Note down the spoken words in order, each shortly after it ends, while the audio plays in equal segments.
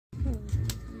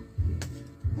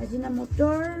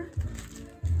Ajinomoto,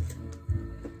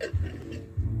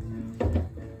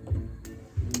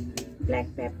 black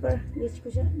pepper,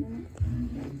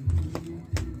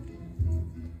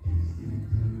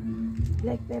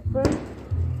 black pepper,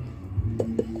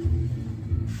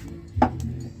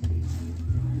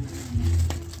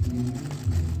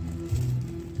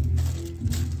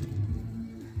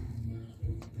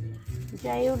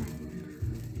 Jayur,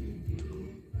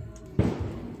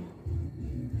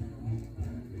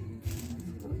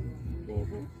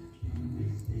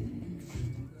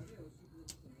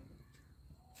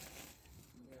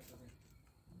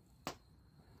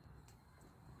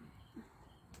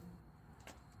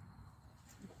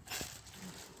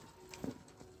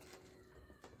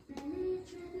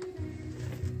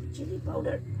 chili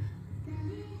powder,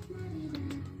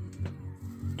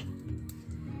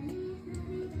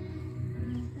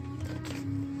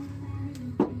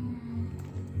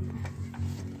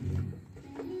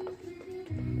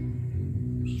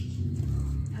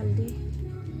 haldi,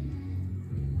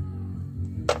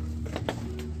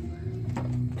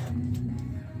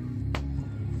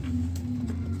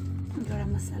 garam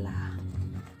masala,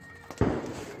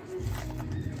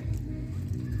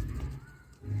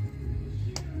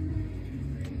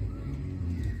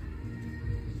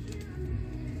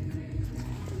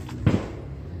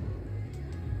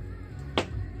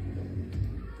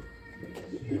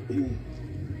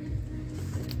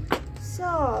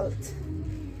 salt,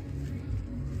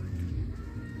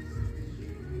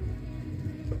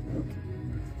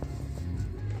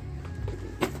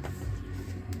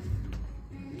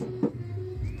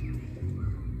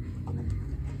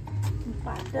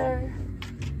 butter,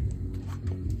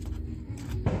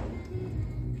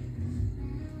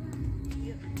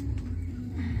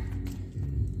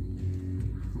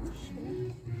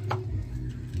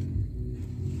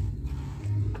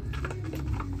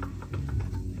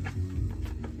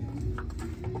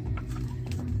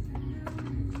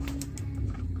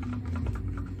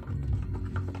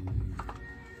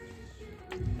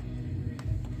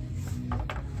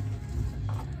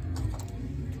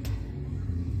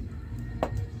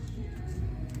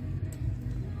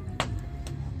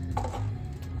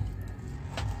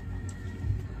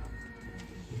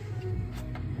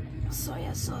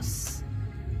 soya sauce,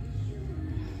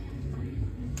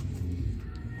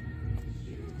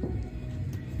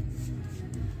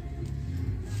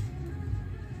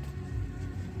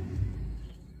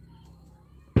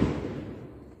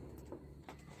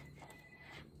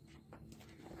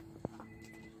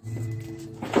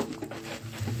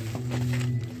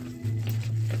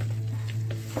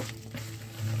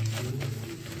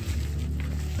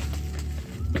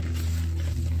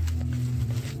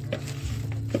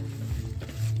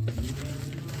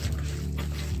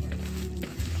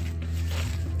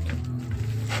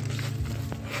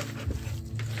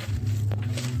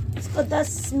 इसको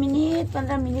 10 minute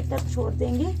 15 minute तक छोड़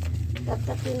देंगे। तब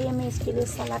तक के लिए मैं इसके लिए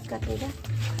सलाद काटेगा।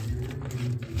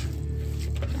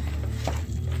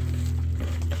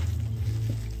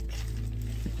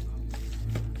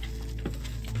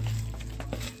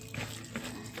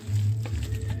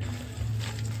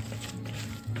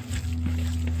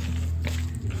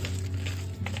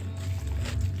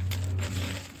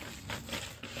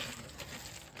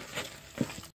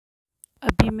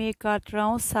 अभी मैं काट रहा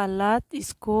हूँ सलाद।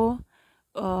 इसको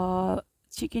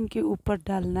चिकन के ऊपर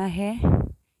डालना है।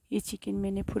 ये चिकन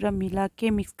मैंने पूरा मिला के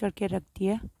मिक्स करके रख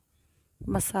दिया,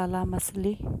 मसाला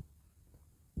मछली।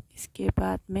 इसके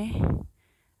बाद में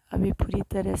अभी पूरी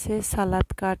तरह से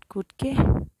सलाद काट कूट के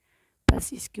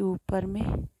बस इसके ऊपर में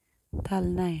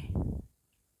डालना है।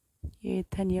 ये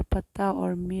धनिया पत्ता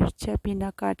और मिर्चा बिना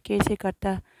काट के ऐसे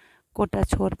काटा कोटा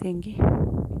छोड़ देंगे।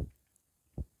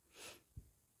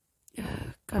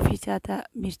 काफ़ी ज़्यादा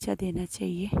मिर्चा देना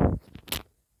चाहिए।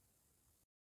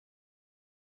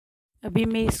 अभी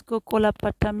मैं इसको कोला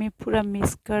पत्ता में पूरा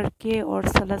मिक्स करके और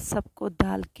सलाद सबको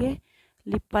डाल के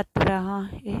लिपट रहा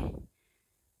है।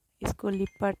 इसको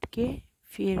लिपट के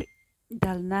फिर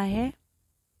डालना है,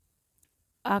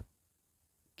 आग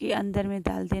के अंदर में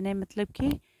डाल देना है। मतलब कि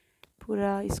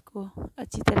पूरा इसको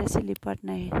अच्छी तरह से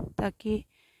लिपटना है ताकि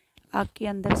आग के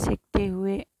अंदर सेकते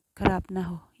हुए ख़राब ना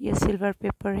हो। यह सिल्वर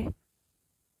पेपर है,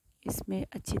 इसमें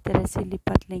अच्छी तरह से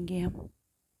लिपट लेंगे हम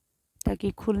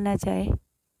ताकि खुल ना जाए।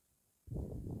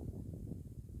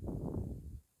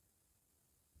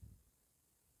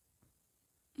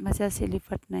 मज़ा से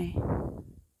लिपटना है।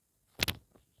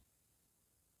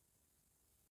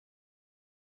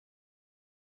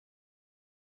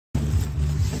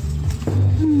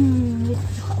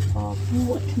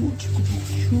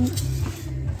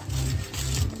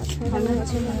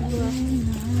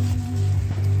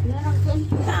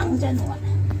 상자 놓아.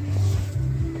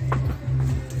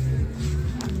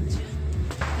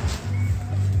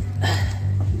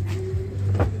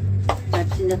 야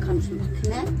진짜 감수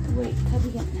막히네. 왜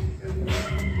가비겠네.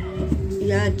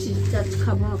 야 진짜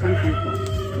가봐 감수.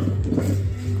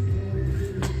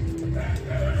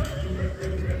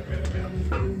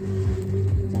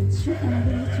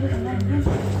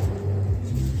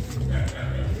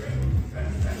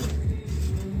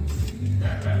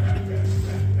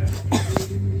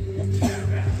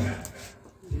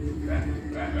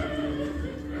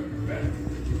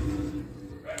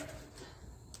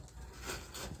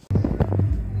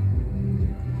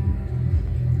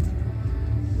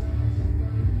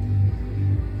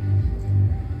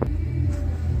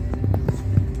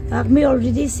 आग में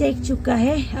ऑलरेडी सेक चुका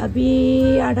है। अभी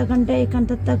आधा घंटा 1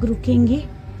 घंटा तक रुकेंगे,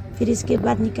 फिर इसके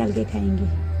बाद निकाल के खाएंगे।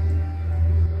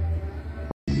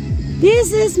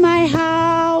 This is my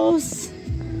house.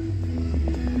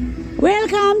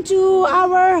 Welcome to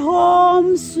our home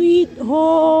sweet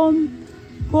home.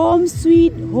 Home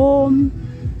sweet home.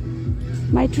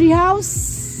 My tree house.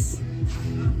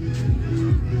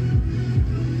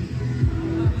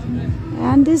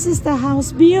 And this is the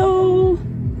house view.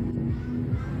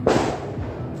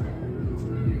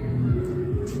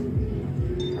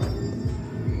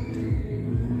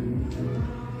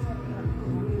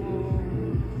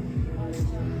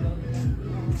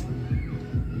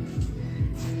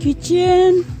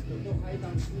 Kitchen,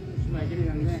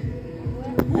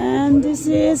 and this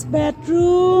is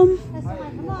bedroom,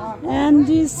 and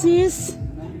this is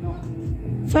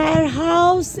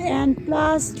firehouse and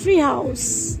plus tree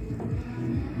house.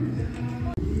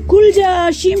 Kulja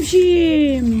shim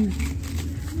shim.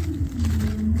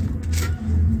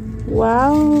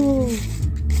 Wow.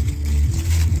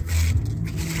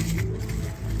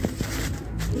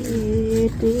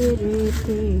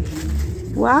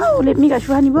 Wow, let me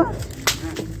gashuha nibo.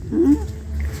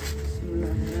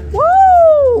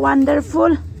 Woo,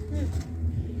 wonderful.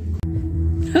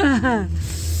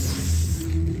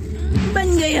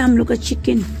 बन गया हम लोग का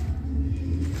chicken.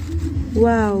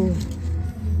 Wow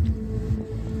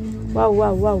wow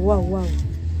wow wow wow wow.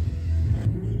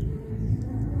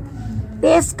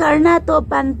 Test करना तो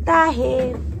बनता है।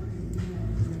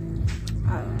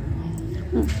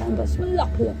 बस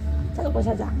चलो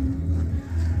पैसा जा।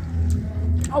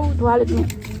 Oh, toilet में।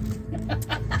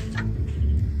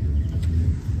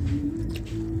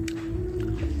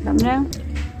 हमने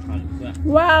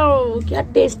वाओ क्या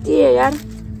टेस्टी है यार।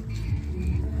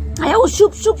 आया वो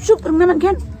शुप शुप शुप तुमने मन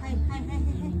खेल।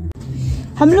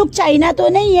 हम लोग चाइना तो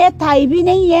नहीं है, थाई भी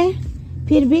नहीं है,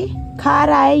 फिर भी खा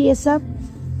रहा है ये सब।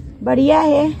 बढ़िया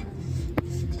है।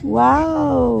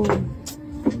 Wow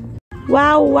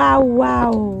wow wow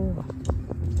wow.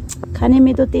 खाने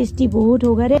में तो टेस्टी बहुत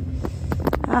होगा रे।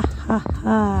 हा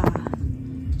हा।